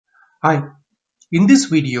Hi, in this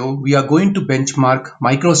video, we are going to benchmark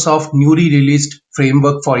Microsoft newly released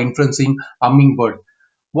framework for inferencing Hummingbird.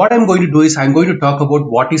 What I'm going to do is I'm going to talk about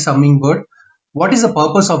what is Hummingbird, what is the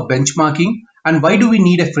purpose of benchmarking, and why do we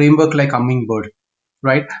need a framework like Hummingbird,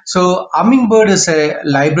 right? So Hummingbird is a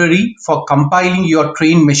library for compiling your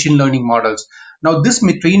trained machine learning models. Now, this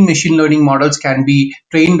trained machine learning models can be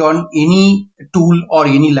trained on any tool or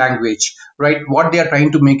any language, right? What they are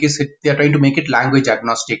trying to make is they are trying to make it language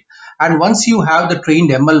agnostic. And once you have the trained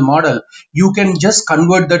ML model, you can just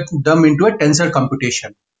convert them into a tensor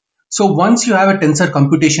computation. So once you have a tensor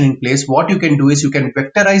computation in place, what you can do is you can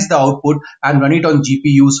vectorize the output and run it on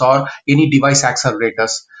GPUs or any device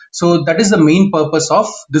accelerators. So that is the main purpose of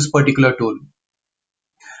this particular tool.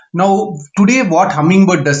 Now, today what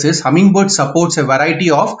Hummingbird does is Hummingbird supports a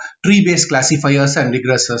variety of tree-based classifiers and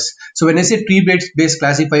regressors. So when I say tree-based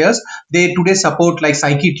classifiers, they today support like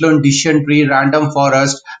scikit-learn, decision tree, random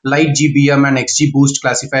forest, LightGBM and XGBoost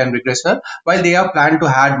classifier and regressor, while they are planned to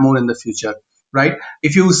add more in the future, right?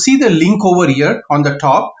 If you see the link over here on the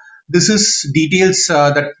top, this is details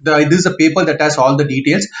this is a paper that has all the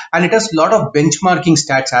details, and it has a lot of benchmarking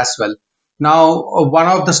stats as well. Now, one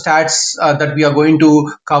of the stats that we are going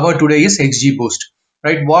to cover today is XGBoost,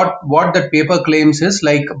 right? What that paper claims is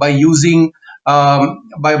like by using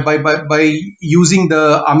by using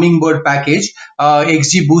the Hummingbird package,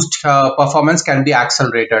 XGBoost performance can be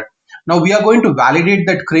accelerated. Now we are going to validate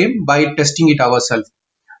that claim by testing it ourselves.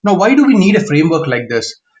 Now, why do we need a framework like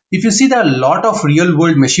this? If you see, there are a lot of real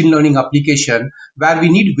world machine learning application where we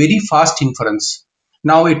need very fast inference.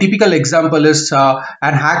 Now, a typical example is an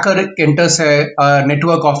hacker enters a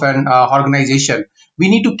network of an organization. We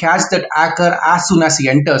need to catch that hacker as soon as he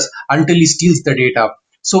enters until he steals the data.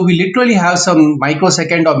 So we literally have some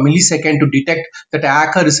microsecond or millisecond to detect that a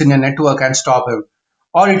hacker is in a network and stop him.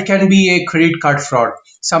 Or it can be a credit card fraud.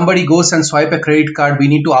 Somebody goes and swipe a credit card, we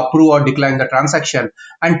need to approve or decline the transaction.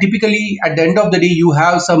 And typically at the end of the day, you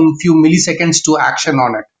have some few milliseconds to action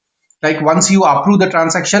on it. Like once you approve the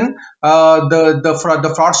transaction,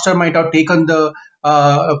 the fraudster might have taken the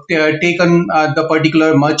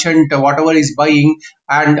particular merchant, whatever is buying,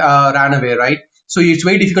 and ran away, right? So it's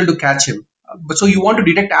very difficult to catch him. But so you want to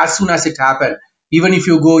detect as soon as it happened. Even if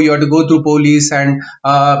you have to go through police, and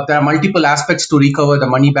there are multiple aspects to recover the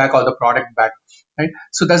money back or the product back, right?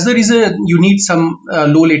 So that's the reason you need some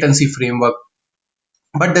low latency framework.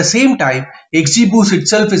 But at the same time, XGBoost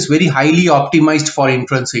itself is very highly optimized for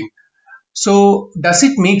inferencing. So does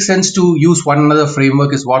it make sense to use one another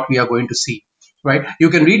framework is what we are going to see, right? You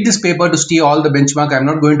can read this paper to see all the benchmark. I'm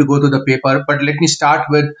not going to go to the paper, but let me start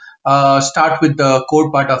with the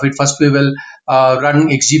code part of it. First, we will run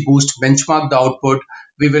XGBoost, benchmark the output.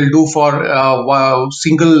 We will do for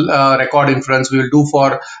single record inference. We will do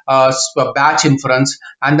for batch inference,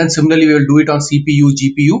 and then similarly we will do it on CPU,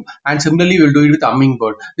 GPU, and similarly we will do it with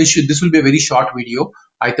Hummingbird. This will be a very short video.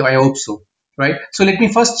 I hope so. Right. So let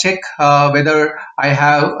me first check whether I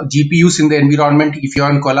have GPUs in the environment. If you're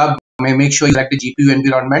on Colab, make sure you select the GPU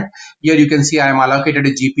environment. Here you can see I am allocated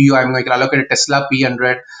a GPU. I'm going to allocate a Tesla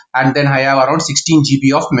P100, and then I have around 16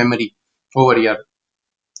 GB of memory over here.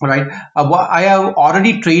 Right. I have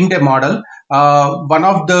already trained a model. One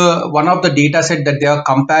of the data set that they are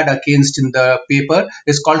compared against in the paper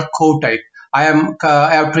is called co-type. I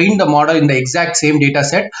have trained the model in the exact same data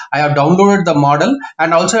set. I have downloaded the model,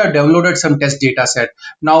 and also I have downloaded some test data set.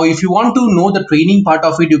 Now, if you want to know the training part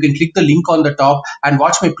of it, you can click the link on the top and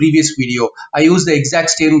watch my previous video. I used the exact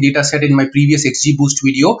same data set in my previous XGBoost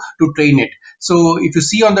video to train it. So if you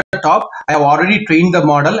see on the top, I have already trained the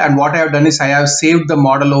model, and what I have done is I have saved the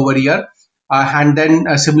model over here. And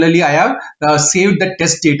then similarly, I have saved the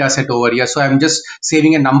test data set over here. So I'm just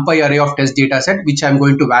saving a NumPy array of test data set, which I'm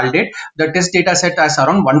going to validate. The test data set has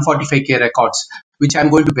around 145K records, which I'm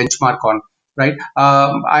going to benchmark on. Right.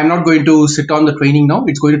 I'm not going to sit on the training now.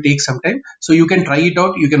 It's going to take some time. So you can try it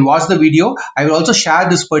out. You can watch the video. I will also share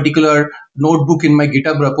this particular notebook in my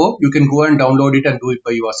GitHub repo. You can go and download it and do it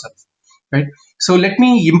by yourself. Right. So let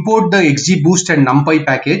me import the XGBoost and NumPy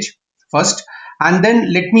package first. And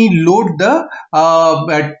then let me load the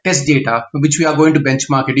test data, which we are going to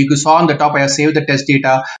benchmark it. You saw on the top, I have saved the test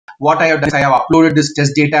data. What I have done is I have uploaded this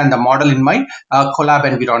test data and the model in my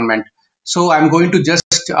Colab environment. So I'm going to just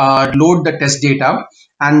load the test data,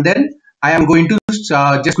 and then I am going to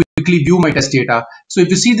just quickly view my test data. So if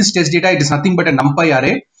you see this test data, it is nothing but a NumPy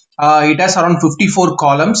array. It has around 54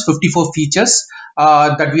 columns, 54 features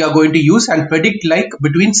that we are going to use and predict like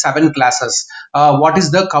between 7 classes. What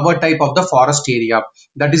is the cover type of the forest area?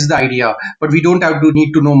 That is the idea, but we don't have to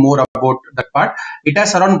need to know more about that part. It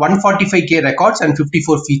has around 145K records and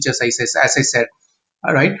 54 features, as I said.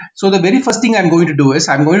 All right. So the very first thing I'm going to do is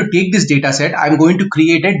I'm going to take this data set. I'm going to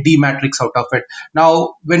create a D matrix out of it.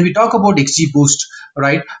 Now, when we talk about XGBoost,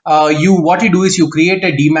 right, what you do is you create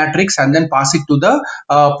a D matrix and then pass it to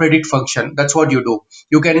the predict function. That's what you do.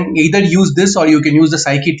 You can either use this or you can use the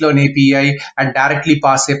scikit-learn API and directly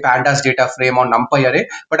pass a pandas data frame or numpy array.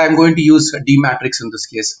 But I'm going to use D matrix in this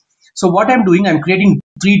case. So what I'm doing, I'm creating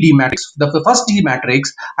three D matrix. The first D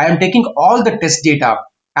matrix, I am taking all the test data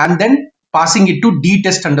and then passing it to d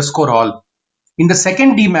test underscore all. In the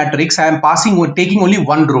second D matrix, I am taking only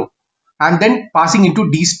one row and then passing into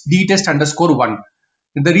d test underscore one.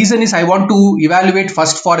 The reason is I want to evaluate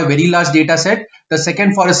first for a very large data set, the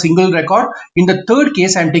second for a single record. In the third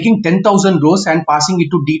case, I'm taking 10,000 rows and passing it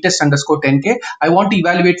to dtest underscore 10k. I want to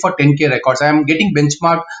evaluate for 10k records. I am getting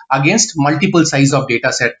benchmark against multiple size of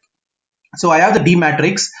data set. So I have the D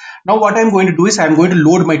matrix. Now what I'm going to do is I'm going to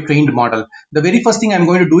load my trained model. The very first thing I'm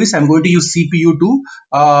going to do is I'm going to use CPU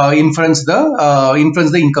to inference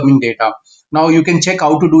the incoming data. Now you can check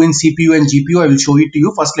how to do in CPU and GPU. I will show it to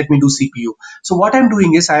you. First, let me do CPU. So what I'm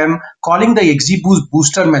doing is I am calling the XGBoost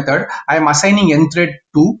booster method. I am assigning nthread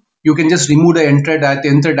to. You can just remove the nthread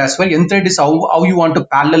as well. Nthread is how you want to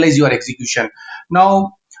parallelize your execution.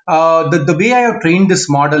 Now the way I have trained this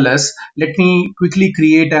model is, let me quickly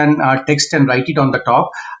create an text and write it on the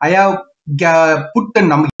top. I have put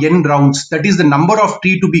the n rounds, that is the number of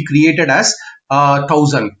tree to be created as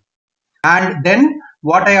 1000. And then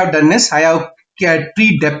what I have done is I have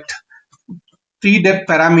tree depth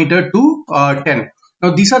parameter to 10.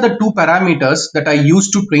 Now these are the two parameters that I use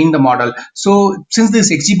to train the model. So since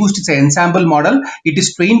this XGBoost is an ensemble model, it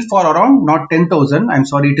is trained for around not 10,000. I'm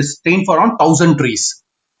sorry, it is trained for around 1000 trees.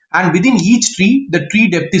 And within each tree, the tree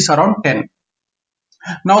depth is around 10.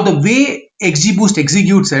 Now the way XGBoost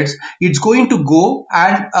executes it, it's going to go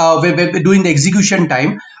and during the execution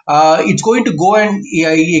time, it's going to go and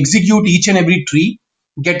execute each and every tree,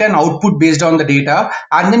 get an output based on the data,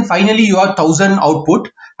 and then finally you have 1000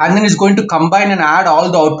 output, and then it's going to combine and add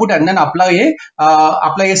all the output and then apply a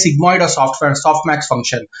sigmoid or softmax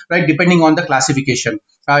function, right, depending on the classification,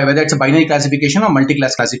 whether it's a binary classification or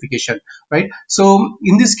multi-class classification, right? So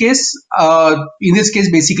in this case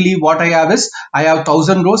basically what I have is I have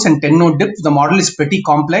 1000 rows and 10 node depth. The model is pretty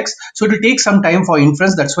complex, so it will take some time for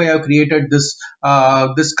inference. That's why I have created this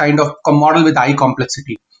this kind of model with high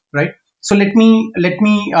complexity, right? So let me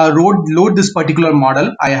load this particular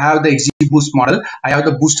model. I have the XGBoost model. I have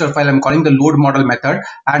the booster file. I'm calling the load model method,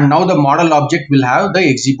 and now the model object will have the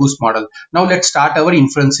XGBoost model. Now let's start our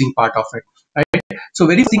inferencing part of it. Right. So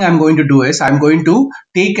very first thing I'm going to do is I'm going to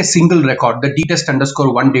take a single record, the dtest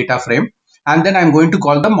underscore one data frame, and then I'm going to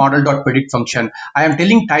call the model.predict function. I am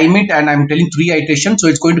telling time it and I'm telling 3 iterations, so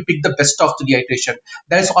it's going to pick the best of 3 iterations.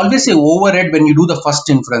 There is always a overhead when you do the first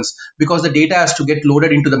inference, because the data has to get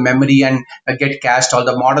loaded into the memory and get cached, or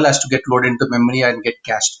the model has to get loaded into memory and get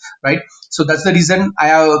cached, right? So that's the reason I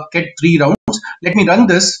have kept 3 rounds. Let me run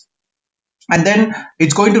this. And then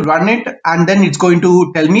it's going to run it, and then it's going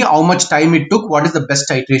to tell me how much time it took, what is the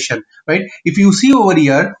best iteration, right? If you see over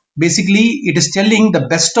here, basically it is telling the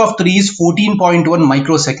best of 3 is 14.1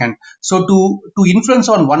 microsecond. So to inference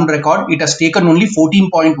on one record, it has taken only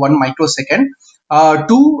 14.1 microsecond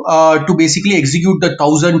to basically execute the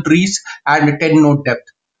 1000 trees and 10 node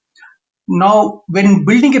depth. Now, when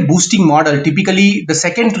building a boosting model, typically the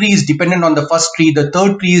second tree is dependent on the first tree, the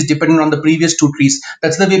third tree is dependent on the previous 2 trees.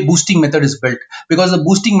 That's the way boosting method is built. Because the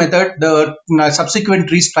boosting method, the subsequent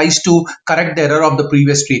trees tries to correct the error of the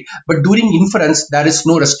previous tree. But during inference, there is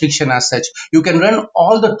no restriction as such. You can run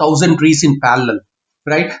all the 1000 trees in parallel.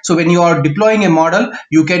 Right. So when you are deploying a model,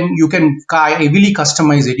 you can heavily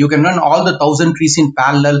customize it. You can run all the 1000 trees in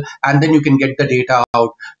parallel, and then you can get the data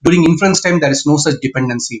out. During inference time, there is no such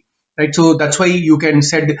dependency. Right, so that's why you can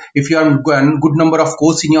set, if you have a good number of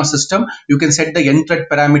cores in your system, you can set the nthread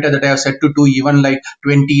parameter that I have set to even like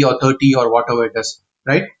 20 or 30 or whatever it is,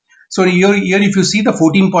 right? So here if you see the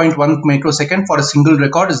 14.1 microsecond for a single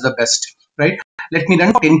record is the best, right? Let me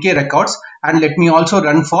run for 10k records, and let me also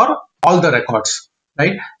run for all the records,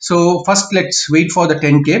 right? So first let's wait for the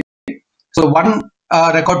 10k. So one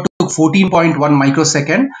record took 14.1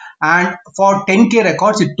 microsecond, and for 10k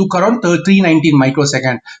records it took around 319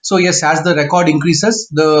 microsecond. So yes, as the record increases,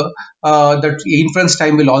 the inference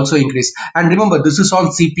time will also increase. And remember, this is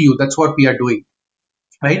on CPU. That's what we are doing.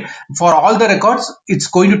 Right, for all the records it's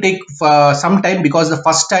going to take some time, because the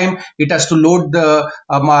first time it has to load the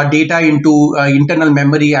data into internal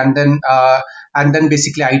memory and then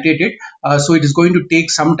basically iterate it. So it is going to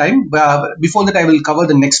take some time. Before that, I will cover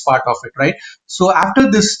the next part of it, right? So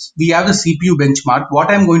after this, we have the CPU benchmark.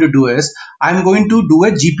 What I'm going to do is I'm going to do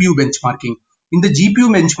a GPU benchmarking. In the GPU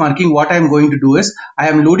benchmarking, what I am going to do is I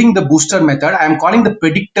am loading the booster method. I am calling the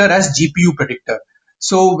predictor as GPU predictor.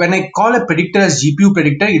 So when I call a predictor as GPU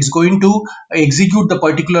predictor, it's going to execute the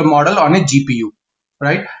particular model on a GPU.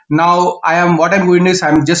 Right now, what I'm going is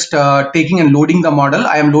I'm just taking and loading the model.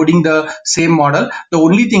 I am loading the same model. The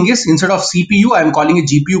only thing is, instead of CPU, I am calling a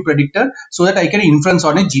GPU predictor so that I can inference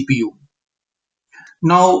on a GPU.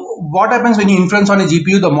 Now, what happens when you inference on a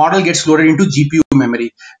GPU? The model gets loaded into GPU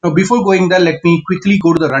memory. Now, before going there, let me quickly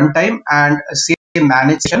go to the runtime and say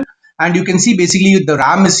manage session. And you can see basically the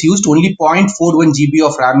RAM is used, only 0.41 GB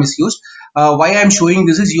of RAM is used. Why I am showing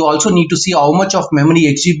this is you also need to see how much of memory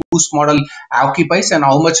XGBoost model occupies and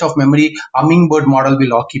how much of memory Hummingbird model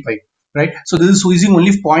will occupy. Right. So this is using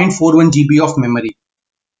only 0.41 GB of memory.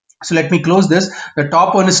 So let me close this. The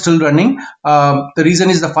top one is still running. The reason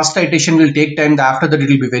is the first iteration will take time. After that, it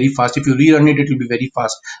will be very fast. If you rerun it, it will be very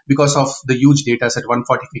fast because of the huge data set,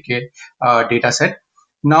 145K data set.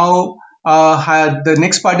 Now, the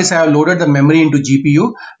next part is I have loaded the memory into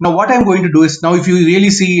GPU. Now, what I'm going to do is, now if you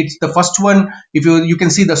really see, it's the first one. If you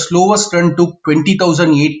can see the slowest run took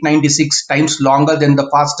 20,896 times longer than the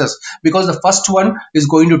fastest, because the first one is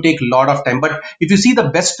going to take a lot of time. But if you see, the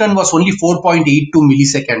best run was only 4.82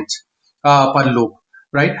 milliseconds per loop.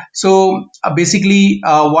 Right. So basically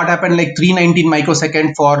what happened, like 319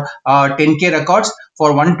 microsecond for 10K records,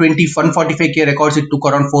 for 145K records, it took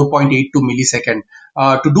around 4.82 millisecond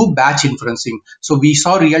to do batch inferencing. So we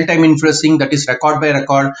saw real-time inferencing, that is record by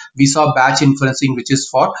record. We saw batch inferencing, which is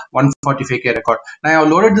for 145K record. Now I have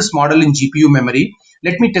loaded this model in GPU memory.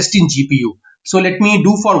 Let me test in GPU. So let me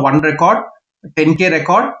do for one record, 10K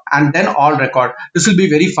record, and then all record. This will be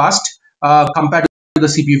very fast compared to the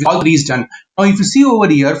CPU. All three is done. Now, if you see over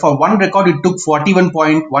here, for one record, it took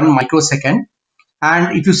 41.1 microsecond.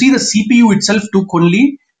 And if you see, the CPU itself took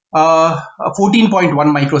only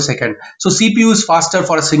 14.1 microsecond. So CPU is faster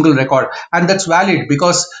for a single record, and that's valid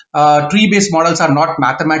because tree-based models are not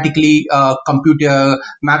mathematically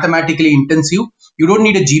mathematically intensive. You don't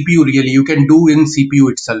need a GPU really. You can do in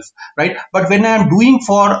CPU itself, right? But when I'm doing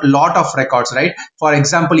for a lot of records, right? For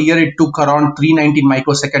example, here it took around 319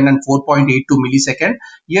 microsecond and 4.82 millisecond.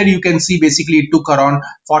 Here you can see basically it took around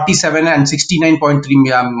 47 and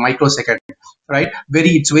 69.3 microsecond. Right,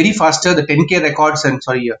 it's very faster. The 10K records and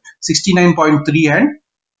 69.3 and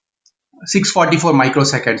 644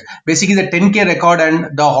 microseconds. Basically, the 10K record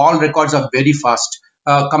and the all records are very fast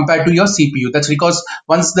compared to your CPU. That's because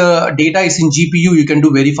once the data is in GPU, you can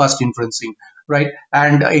do very fast inferencing, right?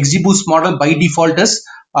 And XGBoost model by default is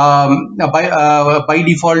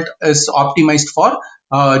optimized for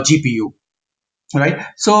GPU. Right,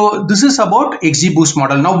 so this is about XGBoost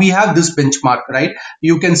model. Now we have this benchmark, right?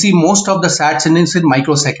 You can see most of the sats in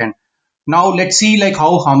microsecond. Now let's see like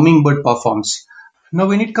how Hummingbird performs. Now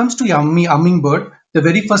when it comes to Hummingbird, the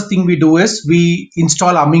very first thing we do is we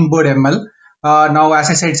install Hummingbird ML. Now, as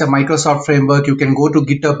I said, it's a Microsoft framework. You can go to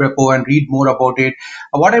GitHub repo and read more about it.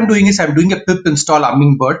 What I'm doing is I'm doing a pip install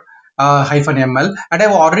Hummingbird -ml, and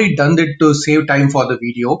I've already done it to save time for the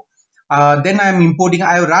video. Then I'm importing.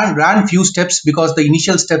 I ran few steps because the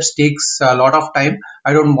initial steps takes a lot of time.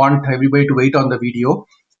 I don't want everybody to wait on the video.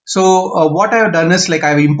 So what I've done is like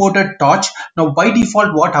I've imported Torch. Now by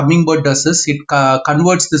default, what Hummingbird does is it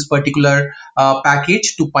converts this particular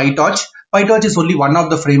package to PyTorch. PyTorch is only one of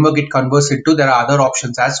the framework it converts into. There are other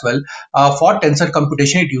options as well. For tensor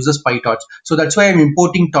computation, it uses PyTorch. So that's why I'm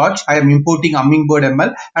importing Torch. I am importing Hummingbird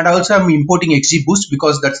ML, and also I'm importing XGBoost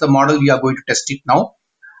because that's the model we are going to test it now.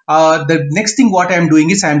 The next thing what I'm doing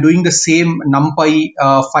is I'm doing the same NumPy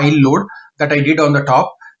file load that I did on the top.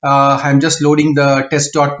 I'm just loading the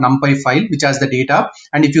test.numpy file which has the data,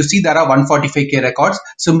 and if you see there are 145K records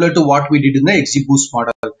similar to what we did in the XGBoost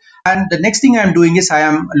model. And the next thing I'm doing is I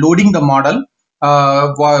am loading the model.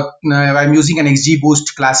 I'm using an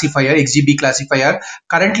XGBoost classifier, XGB classifier.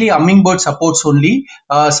 Currently Hummingbird supports only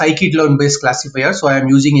scikit-learn based classifier, so I am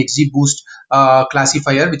using XGBoost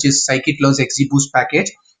classifier, which is scikit-learn's XGBoost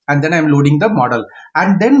package. And then I'm loading the model.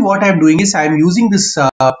 And then what I'm doing is I'm using this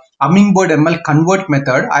Hummingbird ML convert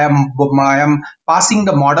method. I am passing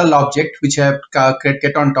the model object which I have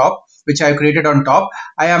created on top.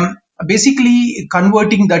 I am basically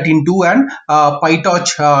converting that into an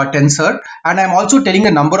PyTorch tensor, and I'm also telling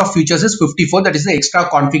the number of features is 54. That is the extra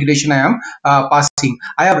configuration I am passing.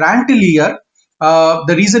 I have ran till here.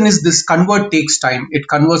 The reason is this convert takes time. It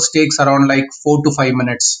takes around like 4 to 5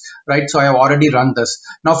 minutes, right? So I have already run this.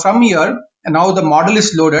 Now from here, now the model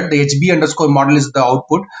is loaded. The HB _ model is the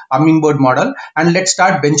output, Hummingbird model, and let's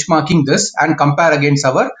start benchmarking this and compare against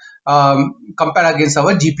our compare against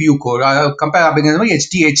our GPU code, compare against our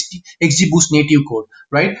XGBoost native code,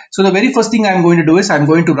 right? So the very first thing I'm going to do is I'm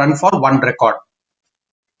going to run for one record,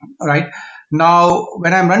 right? Now,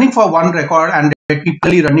 when I'm running for one record, and let me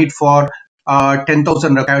quickly run it for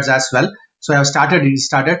 10,000 records as well. So I have started,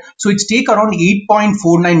 restarted. So it's take around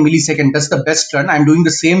 8.49 milliseconds. That's the best run. I'm doing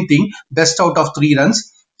the same thing, best out of 3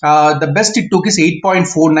 runs. The best it took is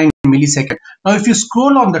 8.49 milliseconds. Now, if you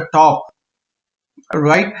scroll on the top,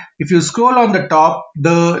 right, if you scroll on the top,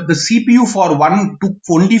 the CPU for one took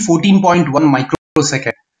only 14.1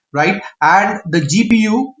 microsecond, right? And the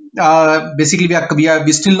GPU, basically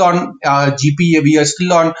we still on GPU, we are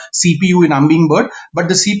still on CPU in Hummingbird, but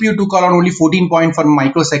the CPU took around only 14.1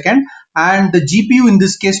 microsecond, and the GPU in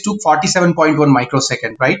this case took 47.1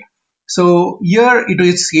 microsecond, right? So here it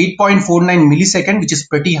is 8.49 millisecond, which is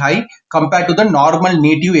pretty high compared to the normal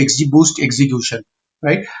native XGBoost execution,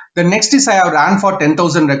 right? The next is I have ran for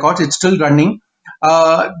 10,000 records. It's still running.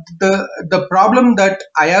 The problem that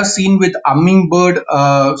I have seen with Hummingbird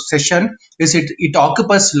session is it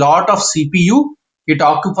occupies lot of CPU.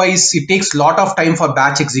 It takes lot of time for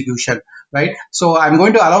batch execution, right? So I'm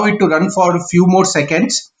going to allow it to run for a few more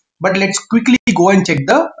seconds, but let's quickly go and check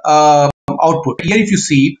the output. Here, if you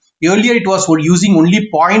see, earlier it was using only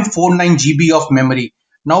 0.49 GB of memory.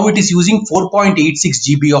 Now it is using 4.86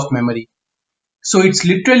 GB of memory. So it's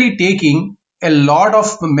literally taking a lot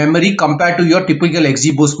of memory compared to your typical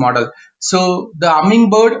XGBoost model. So the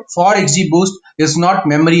Hummingbird for XGBoost is not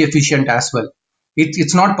memory efficient as well.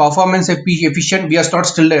 It's not performance efficient. We have not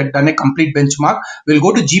still done a complete benchmark. We'll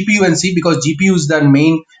go to GPU and see, because GPU is the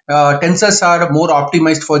main, tensors are more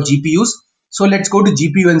optimized for GPUs. So let's go to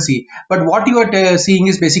GPU and see. But what you are seeing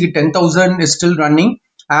is basically 10,000 is still running,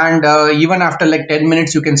 and even after like 10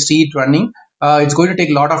 minutes you can see it running. It's going to take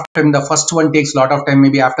a lot of time. The first one takes a lot of time.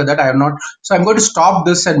 Maybe after that I am not. So I'm going to stop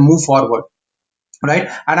this and move forward, right?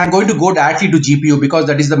 And I'm going to go directly to GPU, because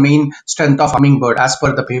that is the main strength of Hummingbird as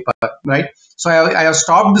per the paper, right? So I have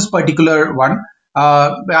stopped this particular one.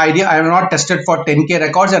 I have not tested for 10K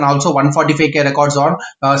records and also 145K records on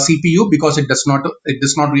CPU, because it does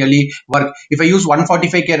not really work. If I use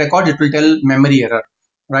 145K record, it will tell memory error,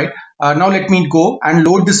 right? Now let me go and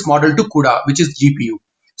load this model to CUDA, which is GPU.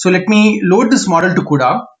 So let me load this model to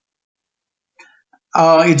CUDA.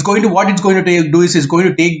 What it's going to do is it's going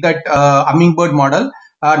to take that Hummingbird model.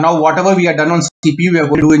 Now whatever we have done on CPU, we are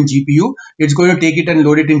going to do in GPU. It's going to take it and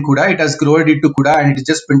load it in CUDA. It has loaded it to CUDA, and it is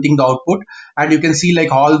just printing the output. And you can see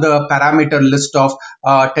like all the parameter list of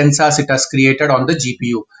tensors it has created on the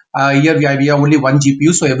GPU. Here we have only one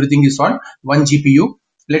GPU, so everything is on one GPU.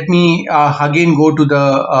 Let me again go to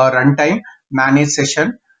the runtime manage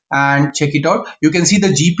session and check it out. You can see the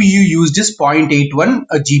GPU used is 0.81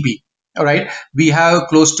 GB. All right, we have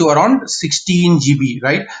close to around 16 GB,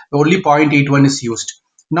 right? Only 0.81 is used.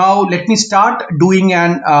 Now let me start doing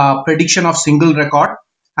an prediction of single record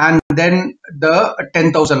and then the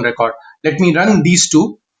 10,000 record. Let me run these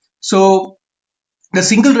two. So the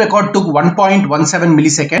single record took 1.17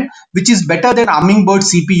 millisecond, which is better than Hummingbird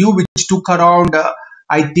CPU, which took around,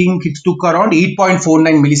 I think it took around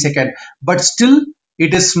 8.49 millisecond, but still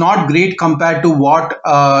it is not great compared to what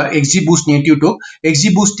XGBoost native took.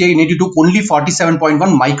 XGBoost native took only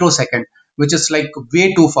 47.1 microsecond, which is like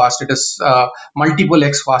way too fast. It is multiple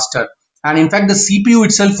X faster. And in fact, the CPU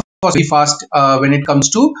itself was very fast when it comes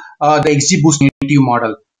to the XGBoost native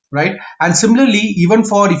model, right? And similarly, even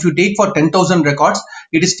for if you take for 10,000 records,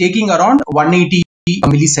 it is taking around 180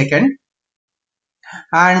 millisecond.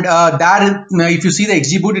 And there, if you see the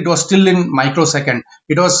XGBoost, it was still in microsecond.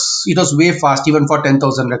 It was way fast even for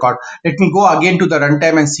 10,000 record. Let me go again to the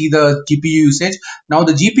runtime and see the GPU usage. Now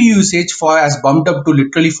the GPU usage has bumped up to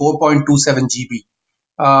literally 4.27 GB.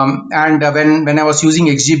 And when I was using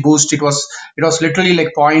XGBoost, it was literally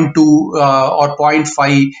like 0.2 or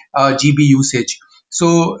 0.5 GB usage.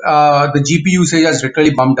 So the GPU usage has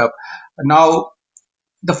literally bumped up. Now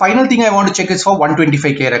the final thing I want to check is for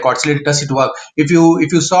 125K records. Does it work? If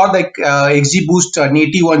you saw like XGBoost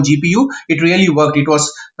native on GPU, it really worked. It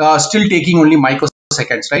was still taking only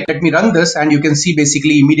microseconds, right? Let me run this, and you can see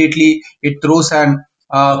basically immediately it throws an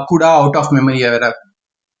CUDA out of memory error.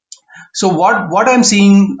 So what I'm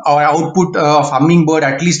seeing output of Hummingbird,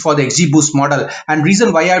 at least for the XGBoost model, and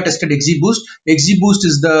reason why I have tested XGBoost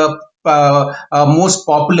is the most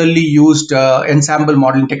popularly used ensemble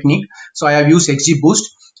modeling technique. So I have used XGBoost.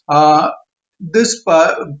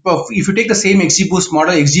 If you take the same XGBoost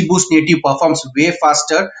model, XGBoost native performs way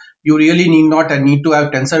faster. You really need to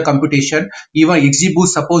have tensor computation. Even XGBoost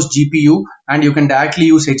supports GPU, and you can directly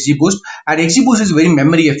use XGBoost. And XGBoost is very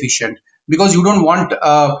memory efficient. because you don't want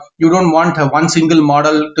one single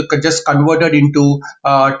model to just converted into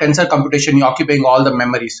tensor computation occupying all the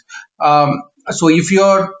memories. So if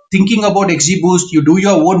you're thinking about XGBoost, you do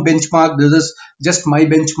your own benchmark. This is just my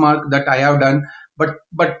benchmark that I have done, but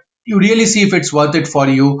you really see if it's worth it for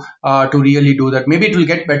you to really do that. Maybe it will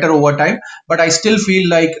get better over time, but I still feel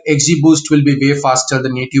like XGBoost will be way faster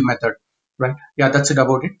than native method. Right? Yeah, that's it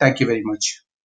about it. Thank you very much.